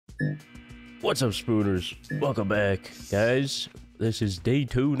What's up, Spooners? Welcome back, guys. This is day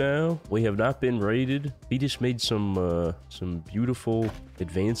 2 now. We have not been raided. We just made some beautiful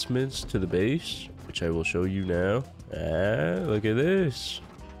advancements to the base, which I will show you now. Ah, look at this.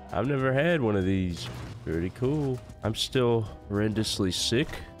 I've never had one of these. Pretty cool. I'm still horrendously sick.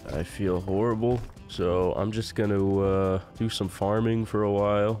 I feel horrible. So I'm just gonna do some farming for a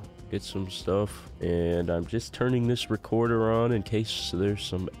while. Get some stuff, and I'm just turning this recorder on in case there's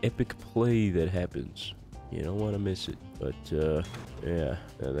some epic play that happens. You don't want to miss it. But yeah,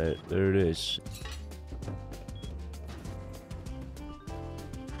 there it is.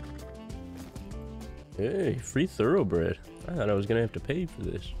 Hey, free thoroughbred. I thought I was gonna have to pay for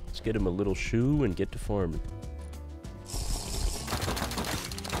this. Let's get him a little shoe and get to farming.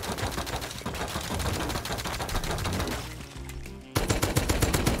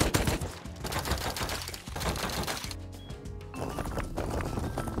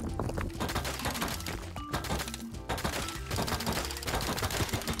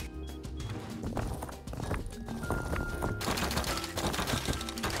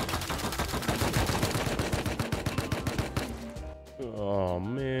 Oh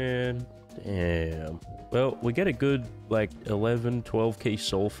man, damn. Well, we get a good like 11-12k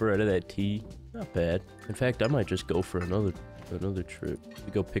sulfur out of that tea. Not bad. In fact, I might just go for another trip.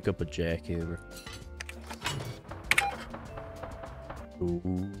 We go pick up a jackhammer.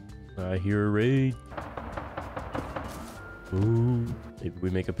 Ooh, I hear a raid. Ooh, maybe we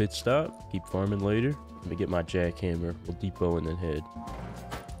make a pit stop. Keep farming later. Let me get my jackhammer. We'll depot and then head.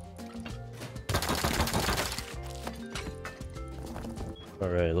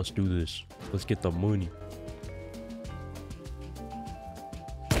 Alright, let's do this. Let's get the money.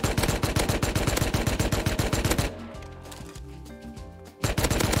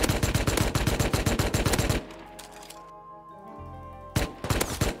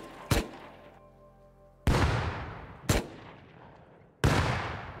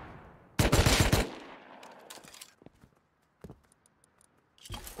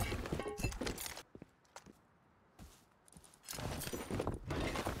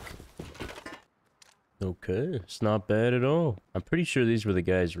 Okay, it's not bad at all. I'm pretty sure these were the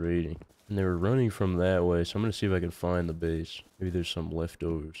guys raiding. And they were running from that way, so I'm gonna see if I can find the base. Maybe there's some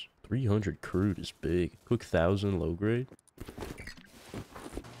leftovers. 300 crude is big. Quick 1,000 low grade.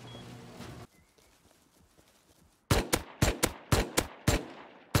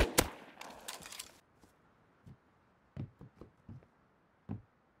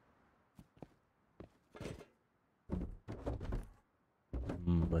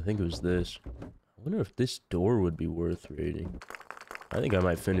 I think it was this. I wonder if this door would be worth raiding. I think I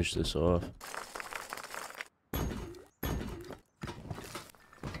might finish this off.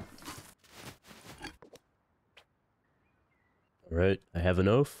 Alright, I have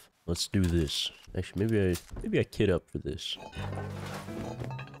enough. Let's do this. Actually, maybe I kit up for this.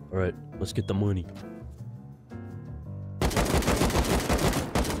 Alright, let's get the money.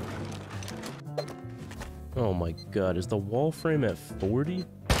 Oh my god, is the wall frame at 40?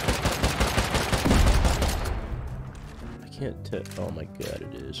 Can't tell. Oh my god,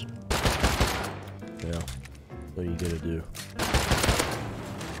 it is. Well, what are you gonna do?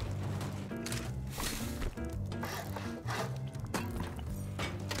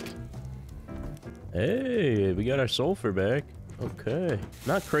 Hey, we got our sulfur back. Okay.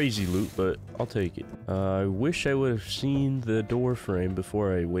 Not crazy loot, but I'll take it. I wish I would have seen the door frame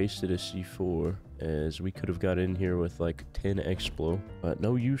before I wasted a C4, as we could have got in here with like 10 explo. But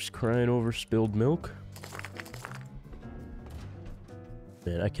no use crying over spilled milk.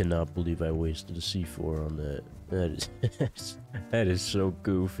 Man, I cannot believe I wasted a C4 on that. That is so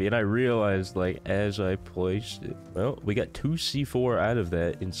goofy. And I realized, like, as I placed it. Well, we got 2 C4 out of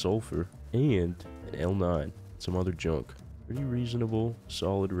that in sulfur. And an L9. Some other junk. Pretty reasonable,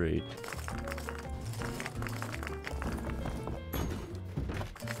 solid raid.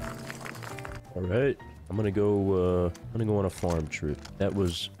 Alright. I'm gonna go on a farm trip. That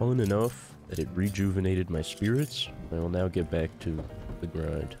was fun enough that it rejuvenated my spirits. I will now get back to the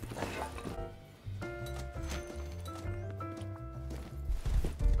grind.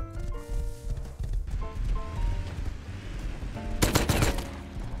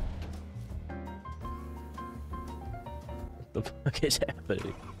 What the fuck is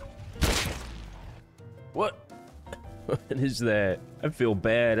happening? What? What is that? I feel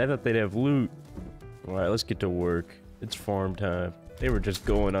bad. I thought they'd have loot. Alright, let's get to work. It's farm time. They were just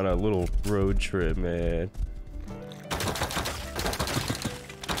going on a little road trip, man.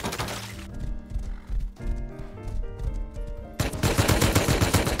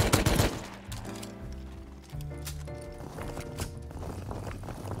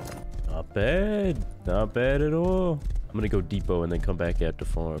 Not bad. Not bad at all. I'm gonna go depot and then come back out to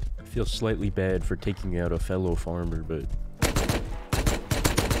farm. I feel slightly bad for taking out a fellow farmer, but...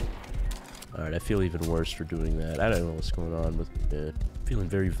 Alright, I feel even worse for doing that. I don't know what's going on with me, man. I'm feeling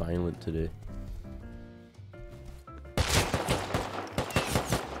very violent today.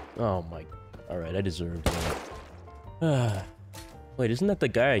 Oh my... Alright, I deserved that. Wait, isn't that the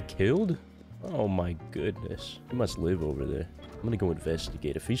guy I killed? Oh my goodness. He must live over there. I'm gonna go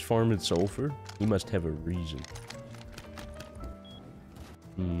investigate. If he's farming sulfur, he must have a reason.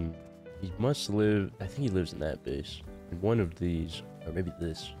 He must live... I think he lives in that base. In one of these. Or maybe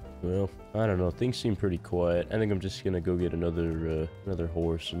this. Well, I don't know. Things seem pretty quiet. I think I'm just gonna go get another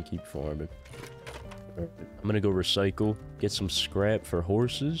horse and keep farming. I'm gonna go recycle, get some scrap for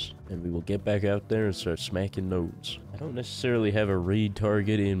horses, and we will get back out there and start smacking nodes. I don't necessarily have a raid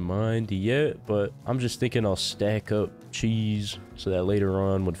target in mind yet, but I'm just thinking I'll stack up cheese so that later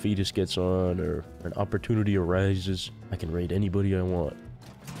on when Fetus gets on or an opportunity arises, I can raid anybody I want.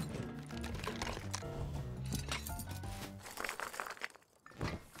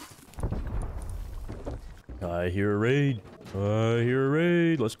 I hear a raid. I hear a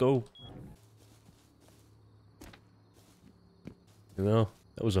raid. Let's go. You know,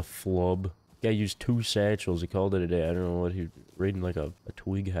 that was a flub. Guy used 2 satchels. He called it a day. I don't know what he raiding like a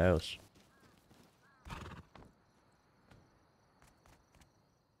twig house.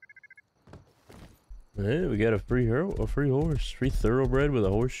 Hey, we got a free horse, free thoroughbred with a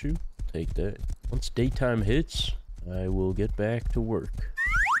horseshoe. Take that. Once daytime hits, I will get back to work.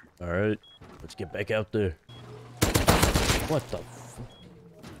 All right, let's get back out there. What the f-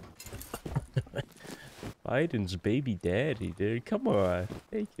 Biden's baby daddy, dude. Come on.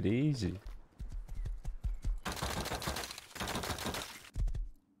 Take it easy.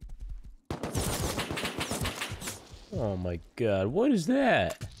 Oh my god. What is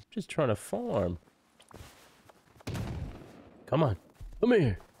that? Just trying to farm. Come on. Come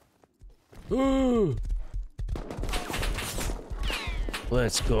here. Ooh.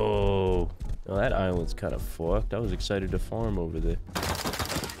 Let's go. Oh, that island's kind of fucked. I was excited to farm over there.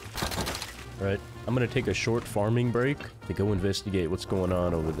 Alright, I'm gonna take a short farming break to go investigate what's going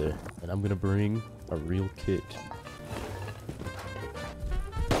on over there. And I'm gonna bring a real kit.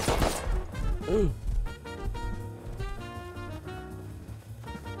 Ooh.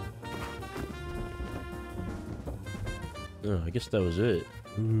 Oh, I guess that was it.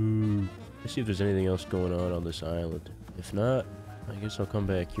 Ooh. Let's see if there's anything else going on this island. If not, I guess I'll come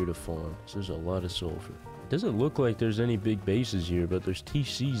back here to farm. There's a lot of sulfur. Doesn't look like there's any big bases here, but there's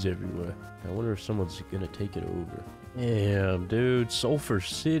TCs everywhere. I wonder if someone's gonna take it over. Damn, dude. Sulfur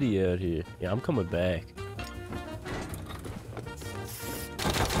City out here. Yeah, I'm coming back.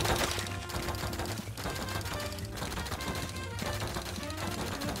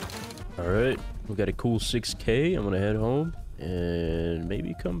 Alright, we got a cool 6K. I'm gonna head home and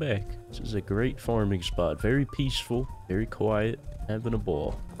maybe come back. This is a great farming spot. Very peaceful, very quiet, having a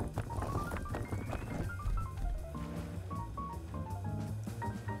ball.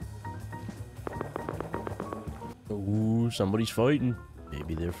 Ooh, somebody's fighting.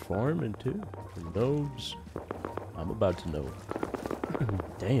 Maybe they're farming too. Who knows? I'm about to know.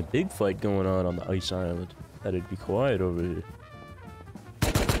 Damn, big fight going on the ice island. Thought it'd be quiet over here.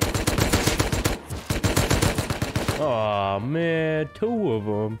 Aw, man, 2 of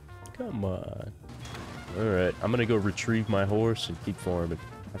them. Come on. Alright, I'm gonna go retrieve my horse and keep farming.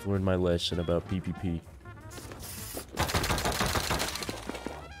 I've learned my lesson about PvP.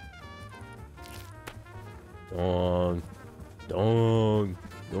 Dong. Dong.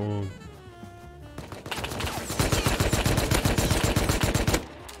 Dong.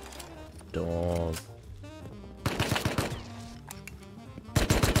 Dong.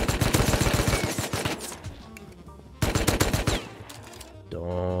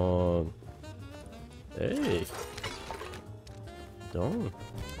 Dong. Hey. Dong.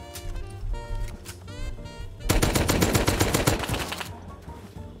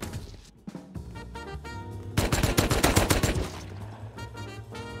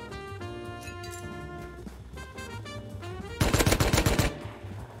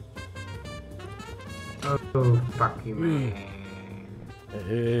 Oh, fuck you, man.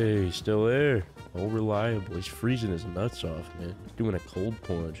 Hey, he's still there. Oh, reliable. He's freezing his nuts off, man. He's doing a cold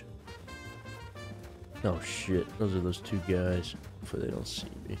plunge. Oh, shit. Those are those 2 guys. Hopefully they don't see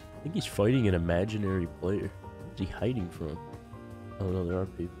me. I think he's fighting an imaginary player. Where's he hiding from? Oh, no, there are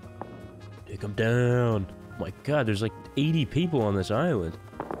people. Take him down. Oh, my God. There's like 80 people on this island.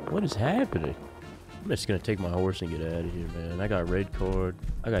 What is happening? I'm just gonna take my horse and get out of here, man. I got red card.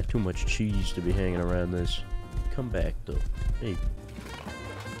 I got too much cheese to be hanging around this. Come back, though. Hey.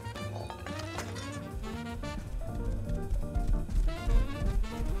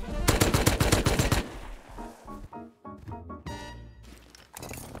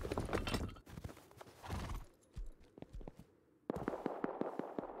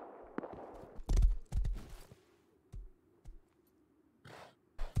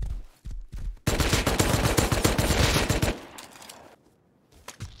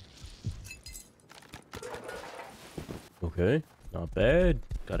 Okay, not bad.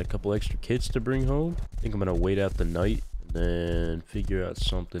 Got a couple extra kits to bring home. I think I'm gonna wait out the night and then figure out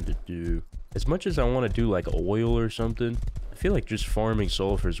something to do. As much as I want to do like oil or something, I feel like just farming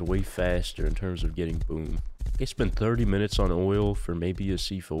sulfur is way faster in terms of getting boom. I spend 30 minutes on oil for maybe a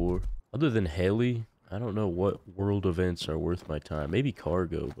C4. Other than heli, I don't know what world events are worth my time. Maybe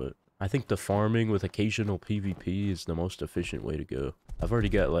cargo, but I think the farming with occasional PvP is the most efficient way to go. I've already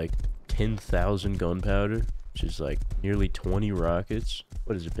got like 10,000 gunpowder, which is like nearly 20 rockets.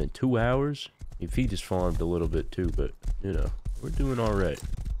 What has it been, 2 hours? If he just farmed a little bit too, but you know, we're doing all right.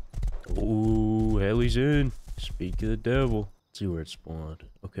 Ooh, heli's in. Speak of the devil. Let's see where it spawned.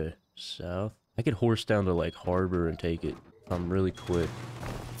 Okay, south. I could horse down to like harbor and take it. I'm really quick.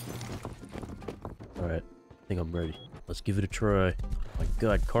 Alright, I think I'm ready. Let's give it a try. Oh my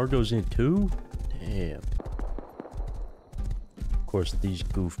god, cargo's in too? Damn. Of course, these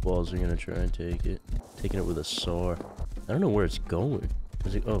goofballs are gonna try and take it. Taking it with a SAR. I don't know where it's going.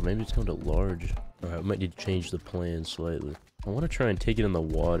 Is it, oh, maybe it's going to large. Alright, I might need to change the plan slightly. I want to try and take it in the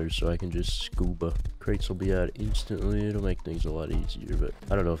water so I can just scuba. Crates will be out instantly. It'll make things a lot easier, but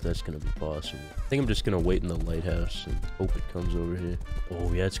I don't know if that's going to be possible. I think I'm just going to wait in the lighthouse and hope it comes over here.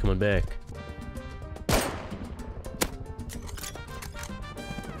 Oh, yeah, it's coming back.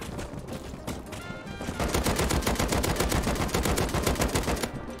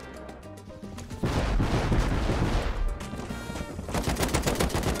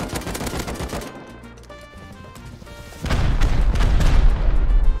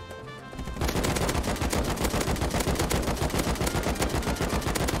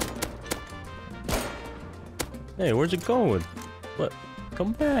 Hey, where's it going? What?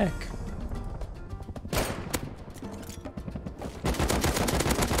 Come back.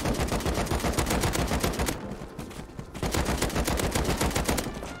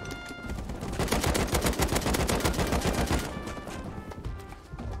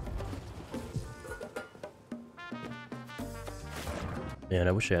 Man,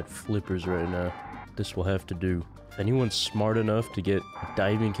 I wish I had flippers right now. This will have to do. If anyone's smart enough to get a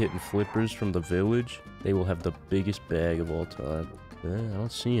diving kit and flippers from the village, they will have the biggest bag of all time. Okay, I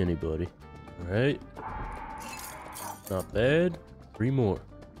don't see anybody. Alright. Not bad. 3 more.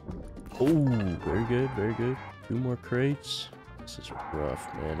 Oh, very good, very good. 2 more crates. This is rough,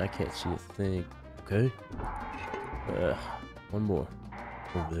 man. I can't see a thing. Okay. 1 more.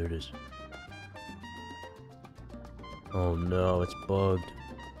 Oh, there it is. Oh no, it's bugged.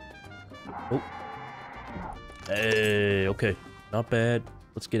 Oh. Hey, okay. Not bad.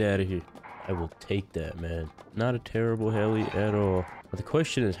 Let's get out of here. I will take that, man. Not a terrible heli at all. But the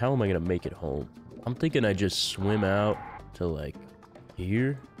question is, how am I gonna make it home? I'm thinking I just swim out to like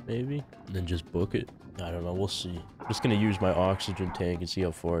here, maybe? And then just book it. I don't know, we'll see. I'm just gonna use my oxygen tank and see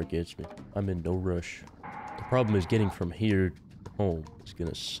how far it gets me. I'm in no rush. The problem is getting from here home. It's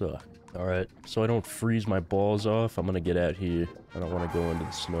gonna suck. Alright, so I don't freeze my balls off, I'm gonna get out here. I don't want to go into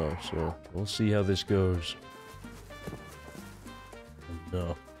the snow, so we'll see how this goes. Oh,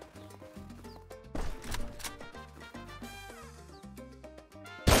 no.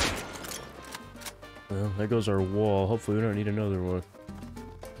 Well, there goes our wall. Hopefully we don't need another one.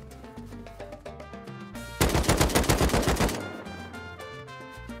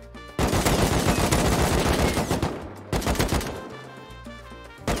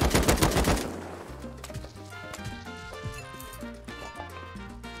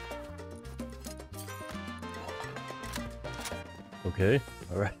 Okay,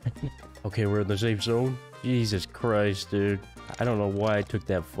 alright. Okay, we're in the safe zone. Jesus Christ, dude. I don't know why I took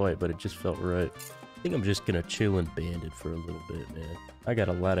that fight, but it just felt right. I think I'm just gonna chill and bandit for a little bit, man. I got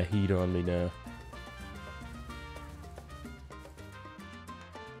a lot of heat on me now.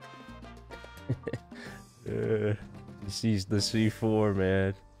 He sees the C4,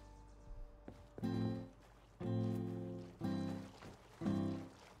 man.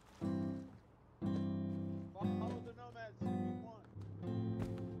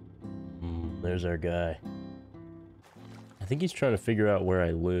 There's our guy. I think he's trying to figure out where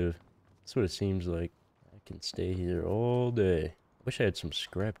I live. That's what it seems like. I can stay here all day. I wish I had some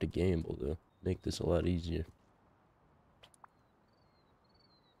scrap to gamble, though. Make this a lot easier.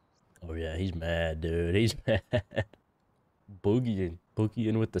 Oh yeah, he's mad, dude. He's mad. Boogieing.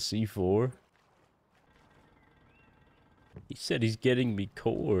 Boogieing with the C4. He said he's getting me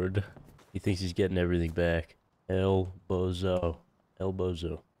cored. He thinks he's getting everything back. El Bozo. El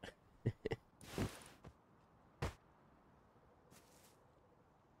Bozo.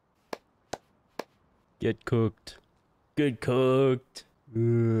 Get cooked. Get cooked.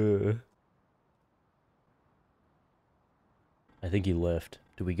 Ugh. I think he left.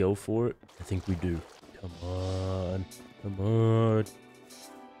 Do we go for it? I think we do. Come on. Come on.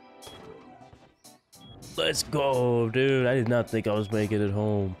 Let's go, dude. I did not think I was making it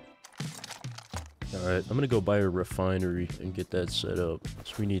home. Alright, I'm gonna go buy a refinery and get that set up.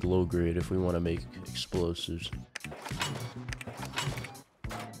 So we need low grade if we want to make explosives.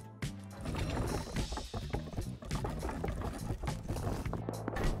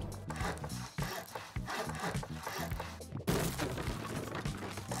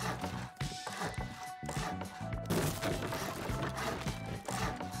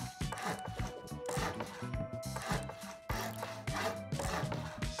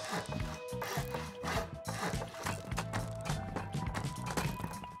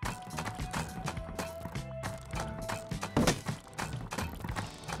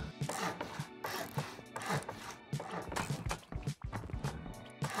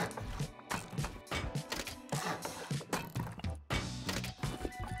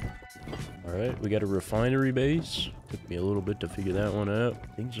 Alright, we got a refinery base. Took me a little bit to figure that one out.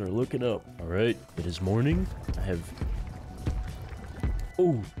 Things are looking up. Alright, it is morning. I have...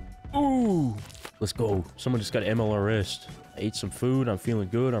 Ooh! Ooh! Let's go. Someone just got MLRS'd. I ate some food. I'm feeling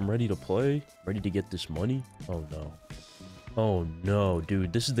good. I'm ready to play. Ready to get this money. Oh no. Oh no,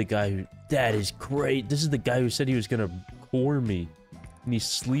 dude. This is the guy who... That is great. This is the guy who said he was gonna core me. And he's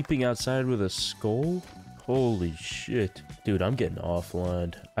sleeping outside with a skull? Holy shit. Dude, I'm getting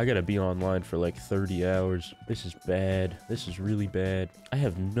offline. I gotta be online for like 30 hours. This is bad. This is really bad. I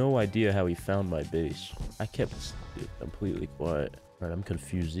have no idea how he found my base. I kept it completely quiet. Alright, I'm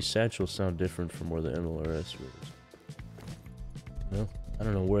confused. These satchels sound different from where the MLRS was. No, I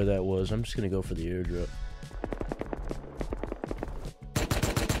don't know where that was. I'm just gonna go for the airdrop.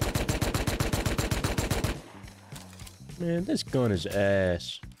 Man, this gun is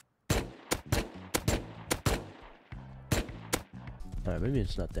ass. Alright, maybe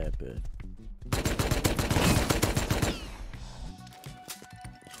it's not that bad.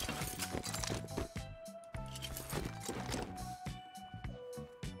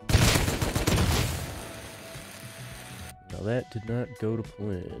 Now that did not go to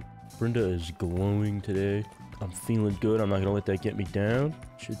plan. Brenda is glowing today. I'm feeling good. I'm not gonna let that get me down.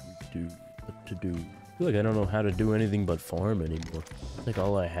 Should we do what to do? I feel like I don't know how to do anything but farm anymore. That's like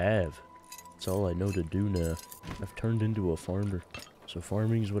all I have. That's all I know to do now. I've turned into a farmer. So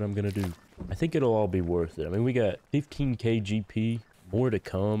farming is what I'm gonna do. I think it'll all be worth it. I mean, we got 15k GP, more to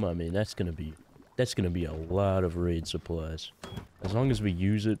come. I mean, that's gonna be a lot of raid supplies. As long as we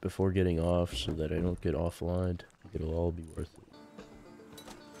use it before getting off so that I don't get offline, it'll all be worth it.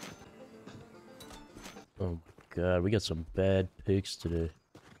 Oh my god, we got some bad picks today.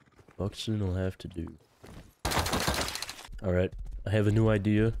 Buxton will have to do. Alright, I have a new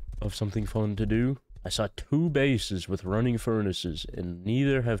idea of something fun to do. I saw 2 bases with running furnaces, and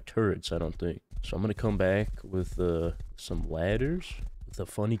neither have turrets, I don't think. So I'm gonna come back with some ladders, with a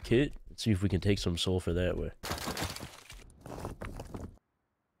funny kit, and see if we can take some sulfur that way.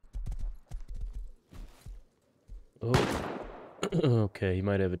 Oh, okay, he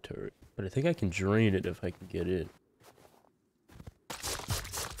might have a turret. But I think I can drain it if I can get in.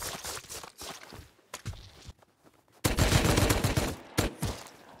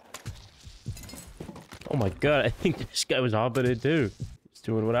 Oh my god, I think this guy was hopping it too. He's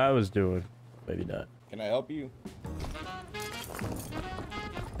doing what I was doing. Maybe not. Can I help you?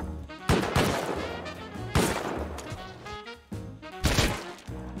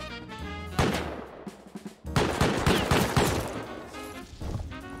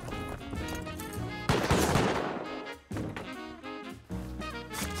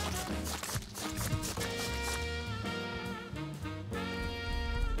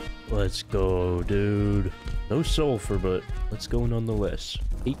 Let's go, dude. No sulfur, but let's go nonetheless.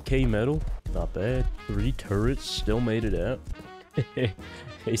 8k metal, not bad. 3 turrets, still made it out.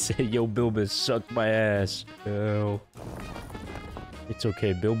 They said, yo, Bilbis, suck my ass. Hell. It's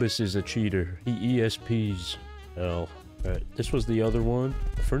okay, Bilbis is a cheater. He ESPs. Hell. Alright, this was the other one.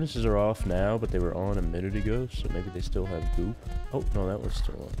 The furnaces are off now, but they were on a minute ago, so maybe they still have goop. Oh, no, that one's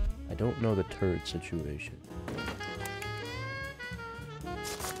still on. I don't know the turret situation.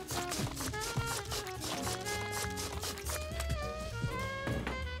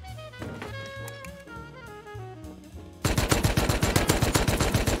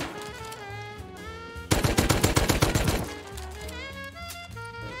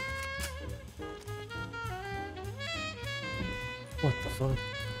 What the fuck?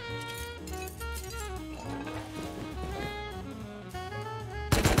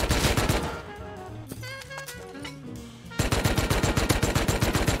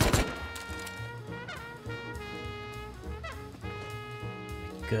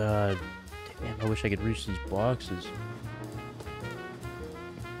 God damn I wish I could reach these boxes.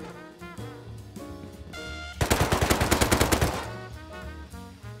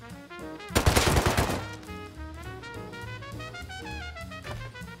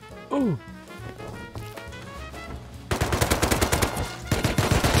 Oh!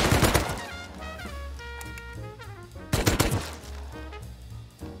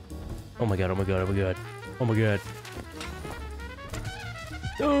 Oh my god, oh my god, oh my god. Oh my god.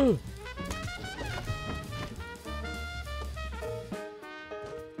 Oh!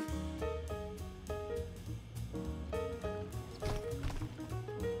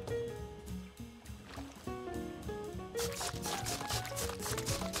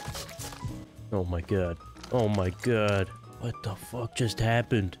 Oh my god. Oh my god. What the fuck just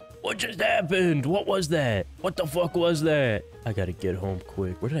happened? What just happened? What was that? What the fuck was that? I gotta get home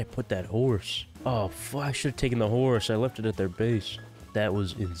quick. Where did I put that horse? Oh fuck, I should have taken the horse. I left it at their base. That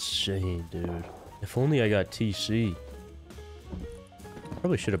was insane, dude. If only I got TC.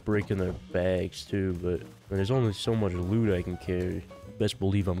 Probably should have broken their bags too, but there's only so much loot I can carry. Best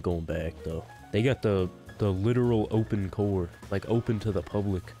believe I'm going back though. They got the literal open core, like open to the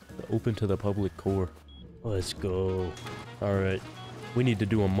public. The open to the public core. Let's go. Alright. We need to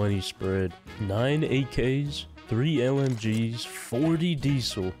do a money spread. 9 AKs, 3 LMGs, 40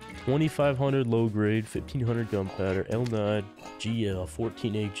 diesel, 2500 low grade, 1500 gunpowder, L9, GL,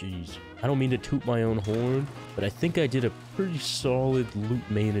 14 AGs. I don't mean to toot my own horn, but I think I did a pretty solid loot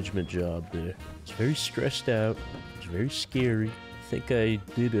management job there. It's very stressed out. It's very scary. I think I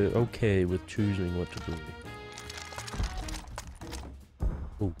did okay with choosing what to bring.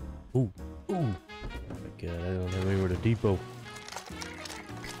 Ooh, ooh, ooh. Oh my god, I don't have anywhere to depot.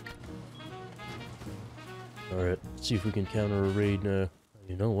 Alright, let's see if we can counter a raid now.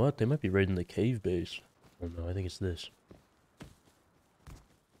 You know what? They might be raiding the cave base. Oh no, I think it's this.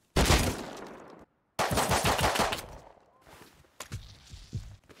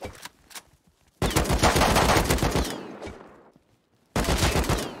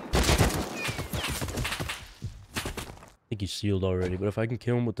 I think he's sealed already, but if I can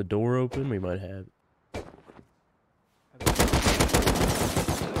kill him with the door open, we might have it.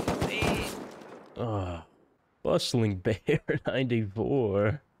 Ah. Bustling Bear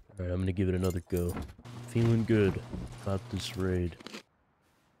 94. Alright, I'm gonna give it another go. Feeling good about this raid.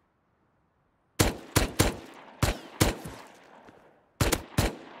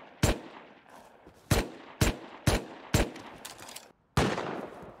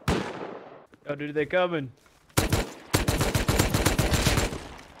 Oh, dude, they're coming.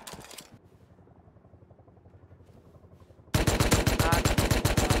 I'll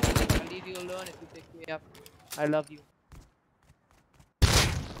leave you alone if you pick me up. I love you.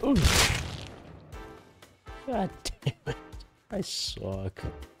 Ooh. God damn it. I suck.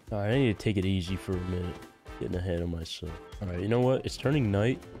 Alright, I need to take it easy for a minute. Getting ahead of myself. Alright, you know what? It's turning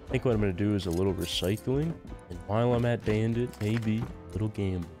night. I think what I'm going to do is a little recycling. And while I'm at Bandit, maybe a little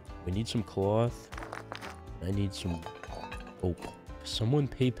gamble. We need some cloth. I need some hope. If someone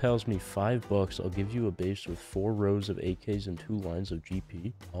PayPals me $5, I'll give you a base with 4 rows of AKs and 2 lines of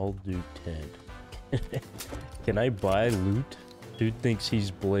GP. I'll do 10. Can I buy loot? Dude thinks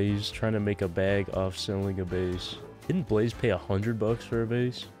he's Blaze trying to make a bag off selling a base. Didn't Blaze pay $100 for a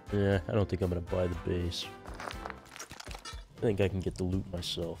base? Yeah, I don't think I'm gonna buy the base. I think I can get the loot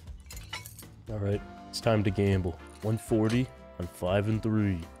myself. Alright, it's time to gamble. 140 on 5 and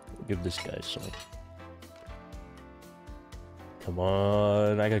 3. I'll give this guy some. Come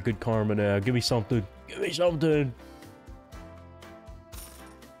on, I got good karma now. Give me something. Give me something.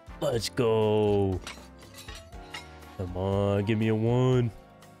 Let's go. Come on, give me a 1.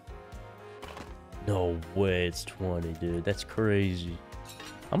 No way, it's 20, dude. That's crazy.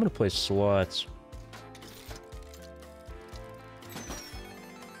 I'm gonna play slots.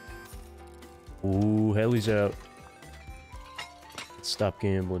 Ooh, heli's out. Let's stop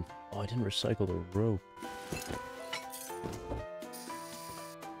gambling. Oh, I didn't recycle the rope.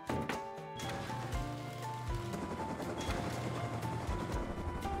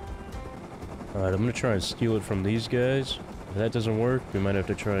 Alright, I'm gonna try and steal it from these guys. If that doesn't work, we might have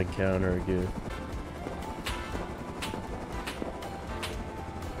to try and counter again.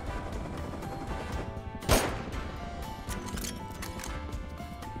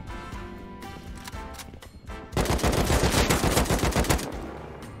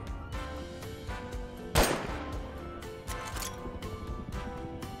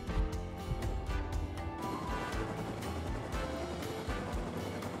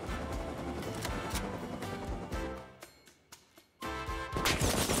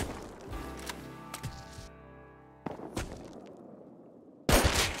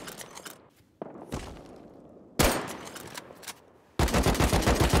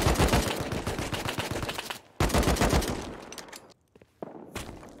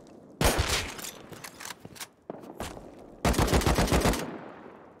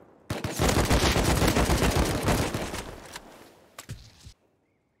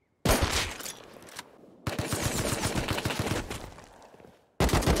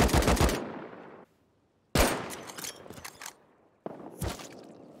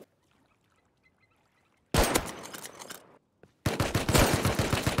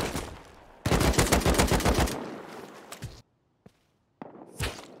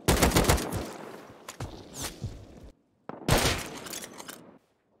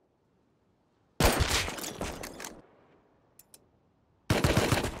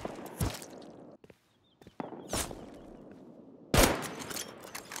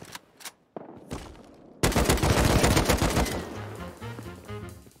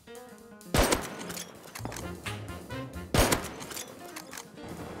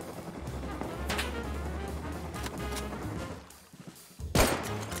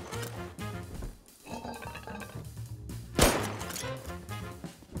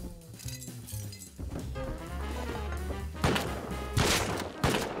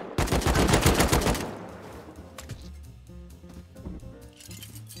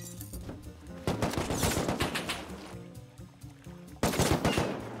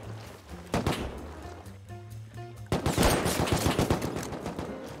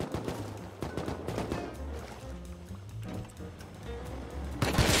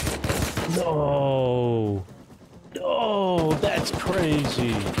 No! No! That's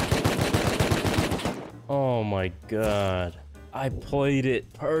crazy! Oh my god. I played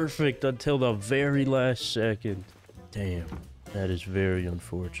it perfect until the very last second. Damn. That is very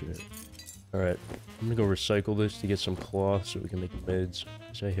unfortunate. Alright. I'm gonna go recycle this to get some cloth so we can make meds.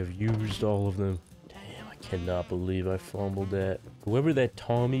 So I have used all of them. Damn, I cannot believe I fumbled that. Whoever that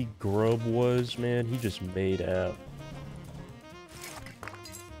Tommy Grubb was, man, he just made out.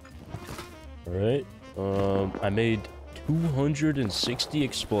 Alright. I made 260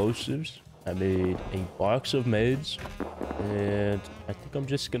 explosives. I made a box of meds. And I think I'm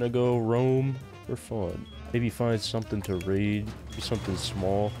just gonna go roam for fun. Maybe find something to raid, maybe something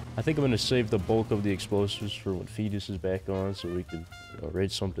small. I think I'm gonna save the bulk of the explosives for when Fetus is back on, so we can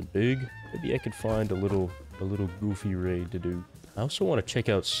raid something big. Maybe I could find a little goofy raid to do. I also want to check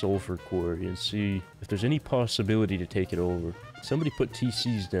out Sulfur Quarry and see if there's any possibility to take it over. Somebody put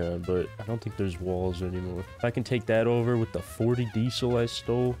TCs down, but I don't think there's walls anymore. If I can take that over with the 40 diesel I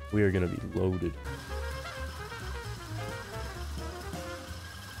stole, we are gonna be loaded.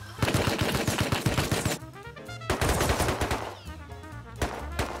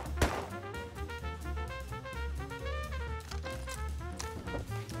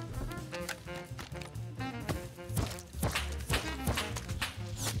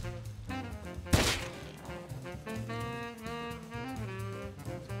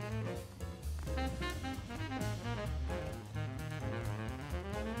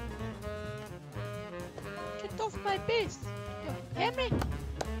 Get off my base! You hear me?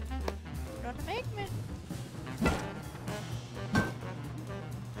 Don't make me!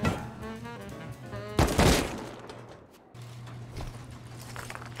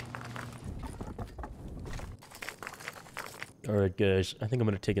 Alright guys, I think I'm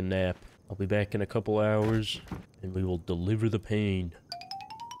gonna take a nap. I'll be back in a couple hours, and we will deliver the pain.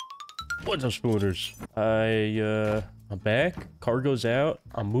 What's up, Spooners? I'm back. Cargo's out.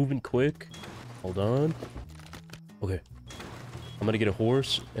 I'm moving quick. Hold on. Okay. I'm gonna get a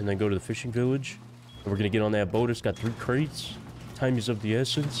horse, and then go to the fishing village. And we're gonna get on that boat. It's got 3 crates. Time is of the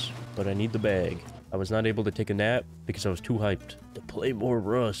essence, but I need the bag. I was not able to take a nap because I was too hyped to play more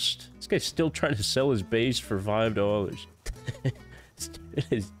Rust. This guy's still trying to sell his base for $5. This dude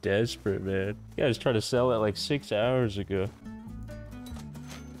is desperate, man. He was trying to sell that like 6 hours ago.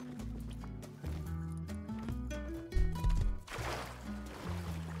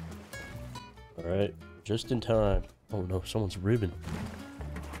 Alright, just in time. Oh no, someone's ribbing.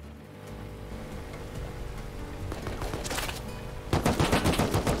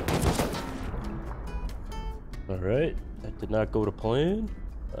 Alright, that did not go to plan.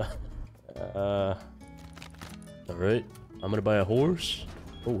 Alright, I'm gonna buy a horse.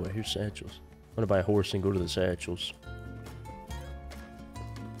 Oh, I hear satchels. I'm gonna buy a horse and go to the satchels.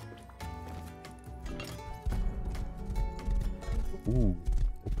 Ooh,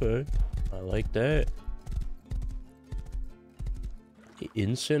 okay. I like that.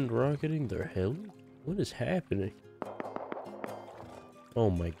 Incense rocketing their hell? What is happening? Oh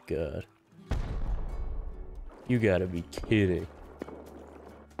my god. You gotta be kidding.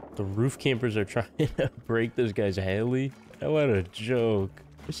 The roof campers are trying to break this guy's heli? What a joke.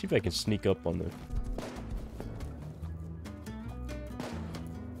 Let's see if I can sneak up on them.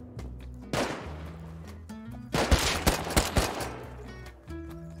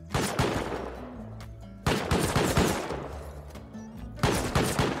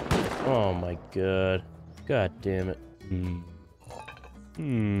 Oh my god. God damn it.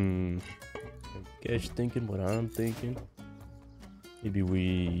 You guys thinking what I'm thinking? Maybe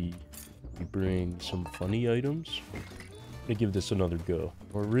we bring some funny items? I'm gonna give this another go.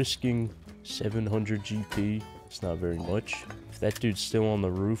 We're risking 700 GP. It's not very much. If that dude's still on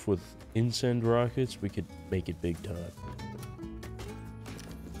the roof with incense rockets, we could make it big time.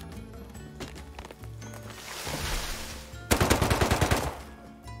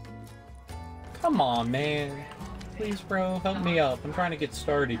 Come on, man. Please, bro, help me up. I'm trying to get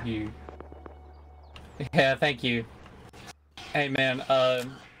started here. Yeah, thank you. Hey, man,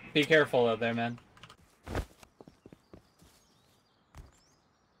 be careful out there, man.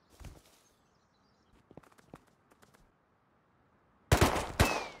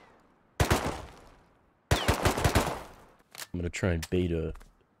 I'm gonna try and bait a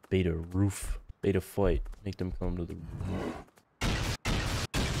fight. Make them come to the roof.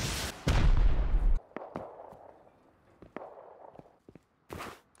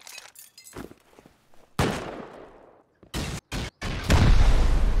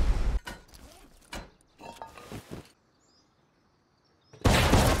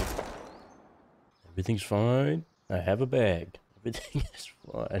 Everything's fine. I have a bag. Everything is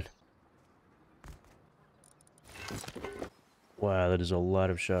fine. Wow, that is a lot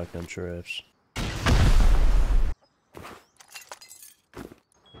of shotgun traps. I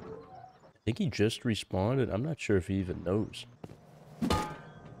think he just respawned. I'm not sure if he even knows.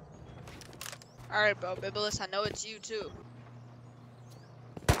 Alright, bro, Bibulus, I know it's you too.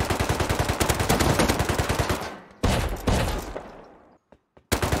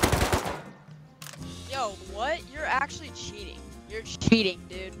 Yo, what? You're actually cheating. You're cheating,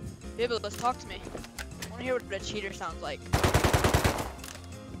 dude. Bibulus, talk to me. I wanna hear what a cheater sounds like.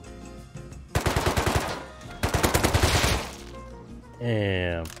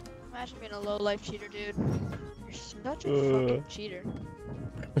 Damn. Imagine being a low-life cheater, dude. You're such a fucking cheater.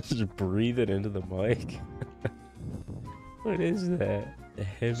 Just breathe it into the mic. What is that? The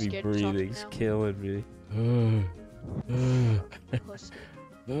heavy Scared to talk breathing's now? killing me. Pussy.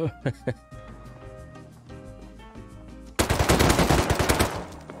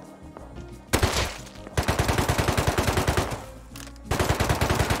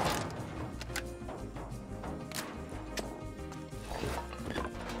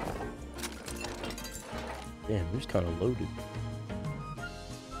 Damn, he's kind of loaded.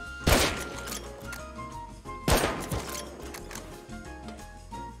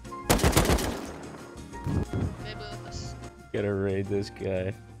 Bibulus. Gotta raid this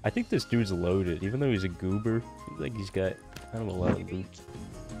guy. I think this dude's loaded, even though he's a goober. I think he's got kind of a lot of loot.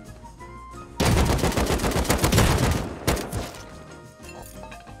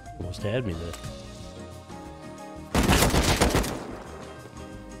 Almost had me there.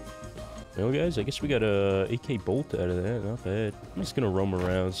 Well, guys, I guess we got a AK bolt out of that. Not bad. I'm just gonna roam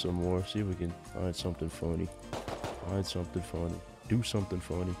around some more, see if we can find something funny. Find something funny. Do something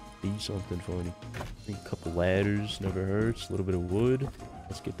funny. Be something funny. Bring a couple ladders, never hurts. A little bit of wood.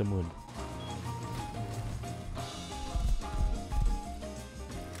 Let's get the money.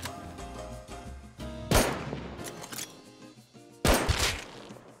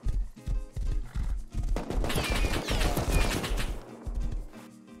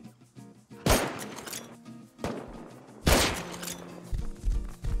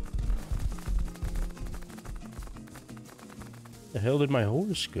 The hell did my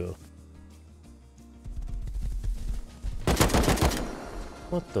horse go?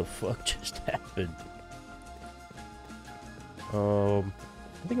 What the fuck just happened? I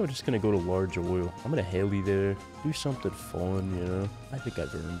think I'm just gonna go to large oil. I'm gonna heli there, do something fun, you know. I think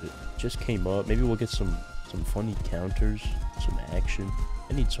I've earned it. Just came up. Maybe we'll get some funny counters, some action.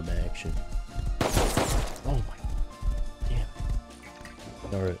 I need some action. Oh my, damn.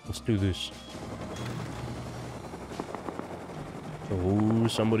 All right, let's do this. Oh,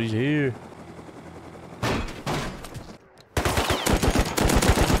 somebody's here.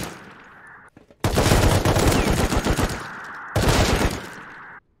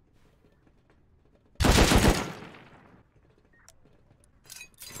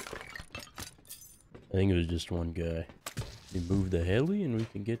 I think it was just one guy. We move the heli and we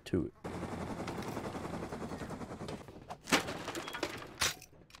can get to it.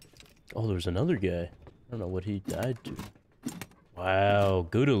 Oh, there's another guy. I don't know what he died to. Wow,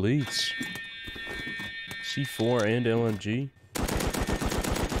 good elites. C4 and LMG.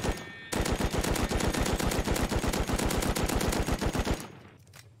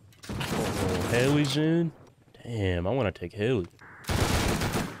 Oh, heli's in. Damn, I want to take heli.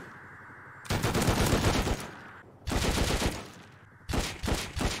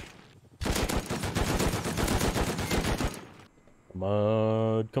 Come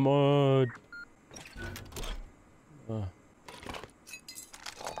on, come on.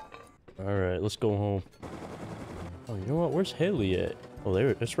 Alright, let's go home. Oh, you know what? Where's Haley at? Oh,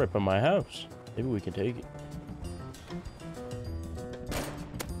 there. That's right by my house. Maybe we can take it.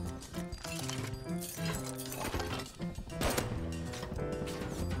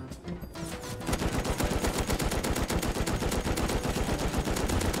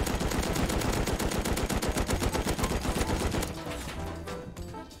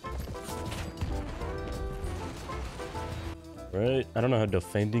 Right? I don't know how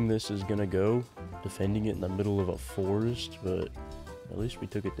defending this is gonna go. Defending it in the middle of a forest, but at least we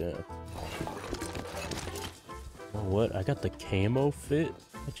took it down. You know what? I got the camo fit.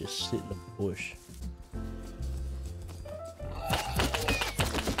 I just sit in the bush.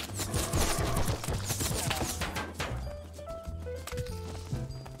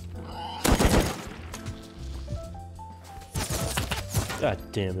 God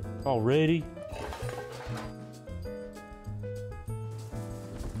damn it. Already?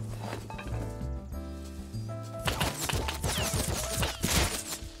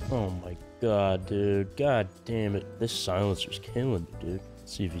 Oh my god, dude. God damn it. This silencer's killing me, dude.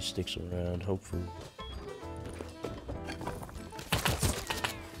 Let's see if he sticks around, hopefully.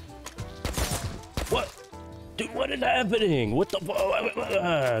 Dude, what is happening? What the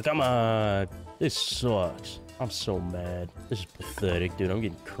fuck? Come on. This sucks. I'm so mad. This is pathetic, dude. I'm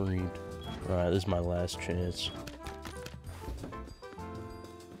getting creamed. Alright, this is my last chance.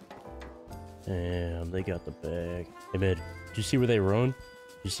 Damn, they got the bag. Hey, man, did you see where they run?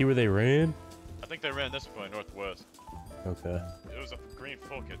 Did you see where they ran? I think they ran this way, northwest. Okay. It was a green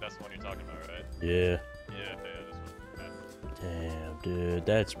full kit, that's the one you're talking about, right? Yeah. Yeah, this one. Damn, dude,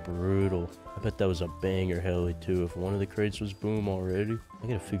 that's brutal. I bet that was a banger heli, too. If one of the crates was boom already, I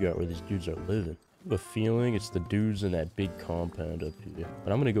gotta figure out where these dudes are living. I have a feeling it's the dudes in that big compound up here.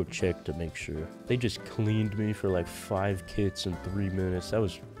 But I'm gonna go check to make sure. They just cleaned me for like 5 kits in 3 minutes. That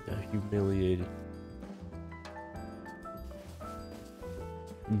was humiliating.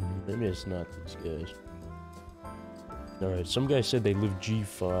 Maybe it's not these guys. Alright, some guy said they live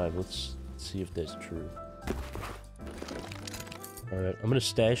G5. Let's see if that's true. Alright, I'm gonna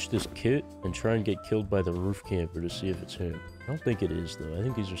stash this kit and try and get killed by the roof camper to see if it's him. I don't think it is, though. I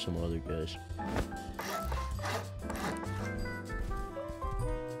think these are some other guys.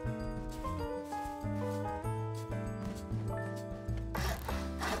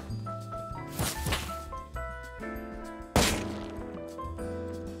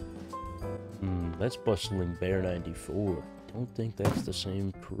 That's Bustling Bear 94. Don't think that's the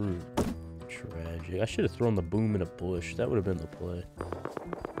same crew. Tragic. I should have thrown the boom in a bush. That would have been the play.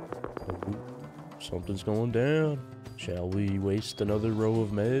 Oh, something's going down. Shall we waste another row of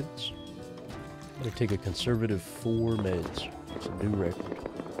meds? I'm gonna take a conservative 4 meds. It's a new record.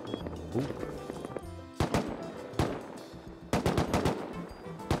 Ooh.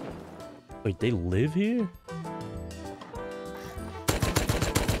 Wait, they live here?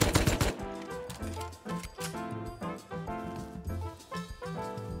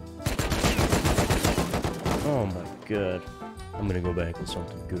 Oh my god. I'm gonna go back with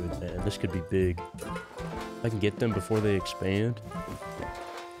something good, man. This could be big. If I can get them before they expand.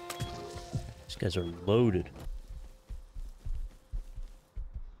 These guys are loaded.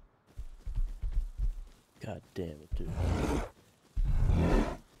 God damn it, dude.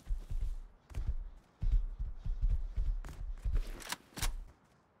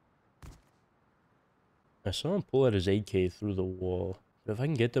 I saw him pull out his AK through the wall. But if I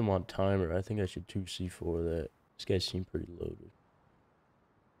can get them on timer, I think I should 2C4 that. These guys seem pretty loaded.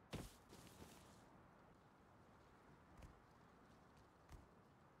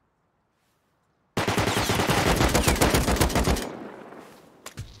 I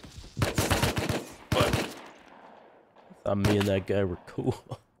thought me and that guy were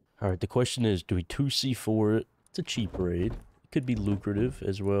cool. Alright, the question is, do we 2C4 it? It's a cheap raid. It could be lucrative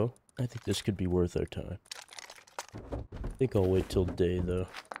as well. I think this could be worth our time. I think I'll wait till day, though.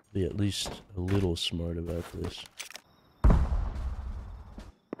 Be at least a little smart about this.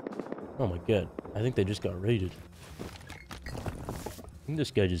 Oh my god. I think they just got raided. I think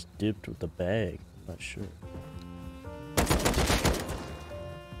this guy just dipped with the bag. I'm not sure.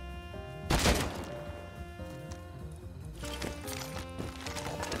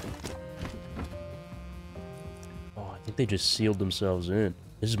 Oh, I think they just sealed themselves in.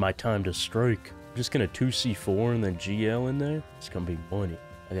 This is my time to strike. I'm just gonna 2C4 and then GL in there. It's gonna be money.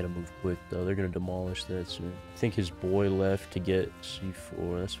 I gotta move quick though. They're gonna demolish that soon. I think his boy left to get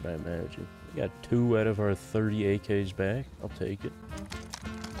C4. That's what I imagine. We got 2 out of our 30 AKs back. I'll take it.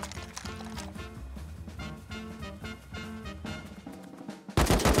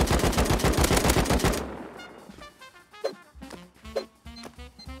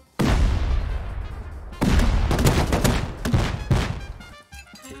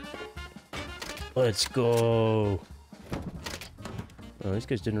 Let's go. Oh, these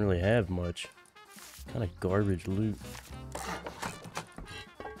guys didn't really have much. Kind of garbage loot.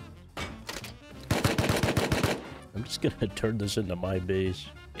 I'm just gonna turn this into my base.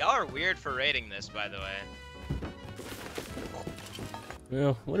 Y'all are weird for raiding this, by the way.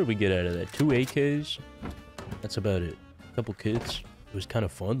 Well, what did we get out of that? 2 AKs? That's about it. A couple kits. It was kind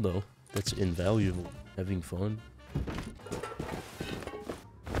of fun, though. That's invaluable. Having fun.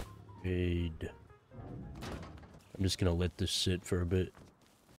 Raid. I'm just gonna let this sit for a bit.